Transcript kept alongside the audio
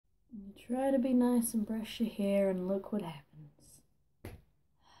Try to be nice and brush your hair and look what happens.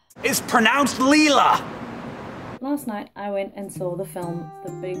 It's pronounced Leela! Last night I went and saw the film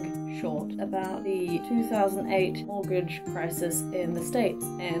The Big Short about the 2008 mortgage crisis in the States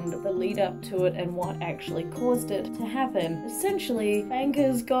and the lead up to it and what actually caused it to happen. Essentially,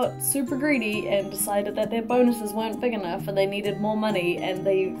 bankers got super greedy and decided that their bonuses weren't big enough and they needed more money, and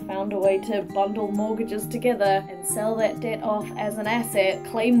they found a way to bundle mortgages together and sell that debt off as an asset,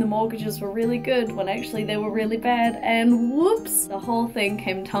 claim the mortgages were really good when actually they were really bad, and whoops, the whole thing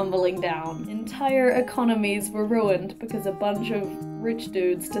came tumbling down. Entire economies were ruined because a bunch of rich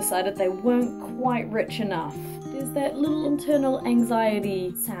dudes decided they weren't quite rich enough. There's that little internal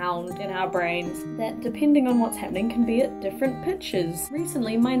anxiety sound in our brains that, depending on what's happening, can be at different pitches.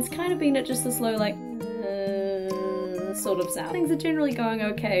 Recently, mine's kind of been at just a slow, like, sort of sound. Things are generally going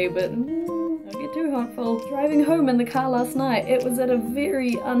okay, but don't get too hopeful. Driving home in the car last night, it was at a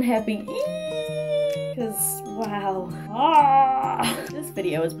very unhappy because, wow. This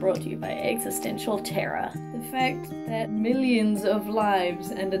video is brought to you by existential terror. The fact that millions of lives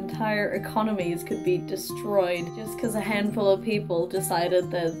and entire economies could be destroyed just because a handful of people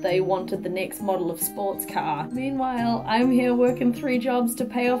decided that they wanted the next model of sports car. Meanwhile, I'm here working 3 jobs to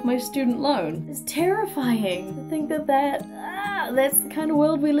pay off my student loan. It's terrifying to think that that's the kind of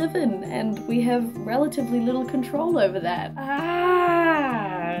world we live in, and we have relatively little control over that.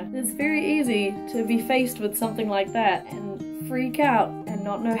 It's very easy to be faced with something like that and freak out and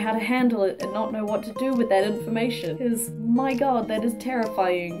not know how to handle it and not know what to do with that information. Because, my god, that is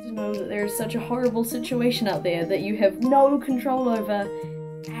terrifying to know that there is such a horrible situation out there that you have no control over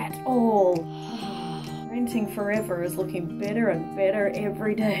at all. Renting forever is looking better and better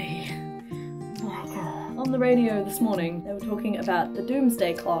every day. On the radio this morning, they were talking about the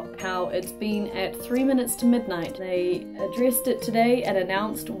doomsday clock, how it's been at 3 minutes to midnight. They addressed it today and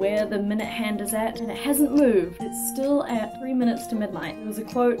announced where the minute hand is at, and it hasn't moved. It's still at 3 minutes to midnight. There was a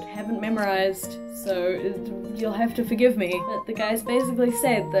quote I haven't memorized, so you'll have to forgive me, but the guys basically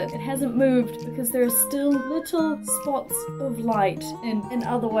said that it hasn't moved because there are still little spots of light in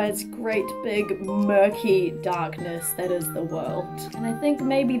otherwise great big murky darkness that is the world. And I think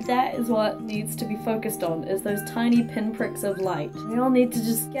maybe that is what needs to be focused on, is those tiny pinpricks of light. We all need to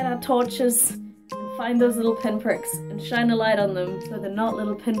just get our torches and find those little pinpricks and shine a light on them so they're not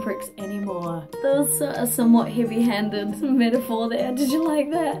little pinpricks anymore. Those are a somewhat heavy-handed metaphor there. Did you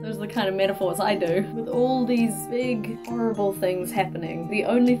like that? Those are the kind of metaphors I do. With all these big, horrible things happening, the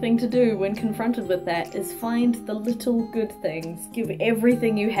only thing to do when confronted with that is find the little good things. Give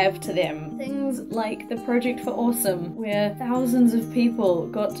everything you have to them. Things like the Project for Awesome, where thousands of people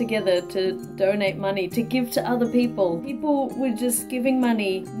got together to donate money to give to other people. People were just giving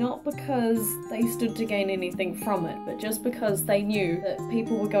money not because they stood to gain anything from it, but just because they knew that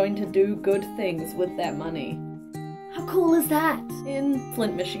people were going to do good things with that money. How cool is that? In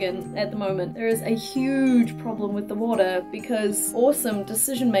Flint, Michigan, at the moment, there is a huge problem with the water because awesome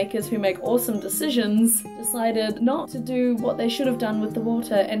decision makers who make awesome decisions decided not to do what they should have done with the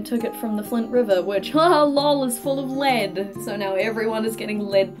water and took it from the Flint River, which, lol, is full of lead. So now everyone is getting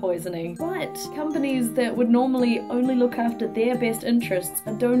lead poisoning. But companies that would normally only look after their best interests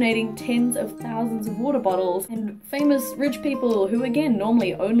are donating tens of thousands of water bottles, and famous rich people who, again,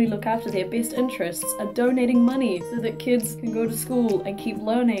 normally only look after their best interests are donating money so that kids can go to school and keep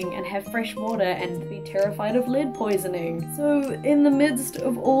learning and have fresh water and be terrified of lead poisoning. So in the midst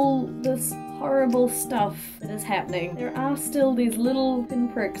of all this horrible stuff that is happening, there are still these little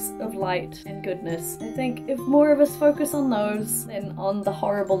pinpricks of light and goodness. I think if more of us focus on those than on the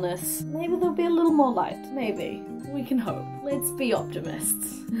horribleness, maybe there'll be a little more light. Maybe. We can hope. Let's be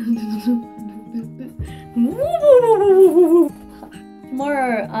optimists.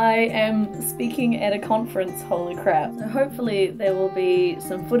 Tomorrow I am speaking at a conference, holy crap. So hopefully there will be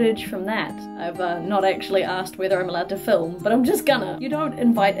some footage from that. I've not actually asked whether I'm allowed to film, but I'm just gonna. You don't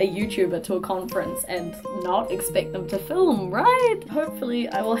invite a YouTuber to a conference and not expect them to film, right? Hopefully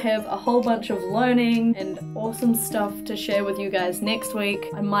I will have a whole bunch of learning and awesome stuff to share with you guys next week.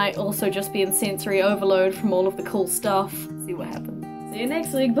 I might also just be in sensory overload from all of the cool stuff. See what happens. See you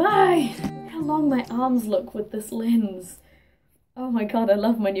next week, bye! Look how long my arms look with this lens. Oh my god, I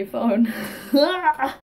love my new phone.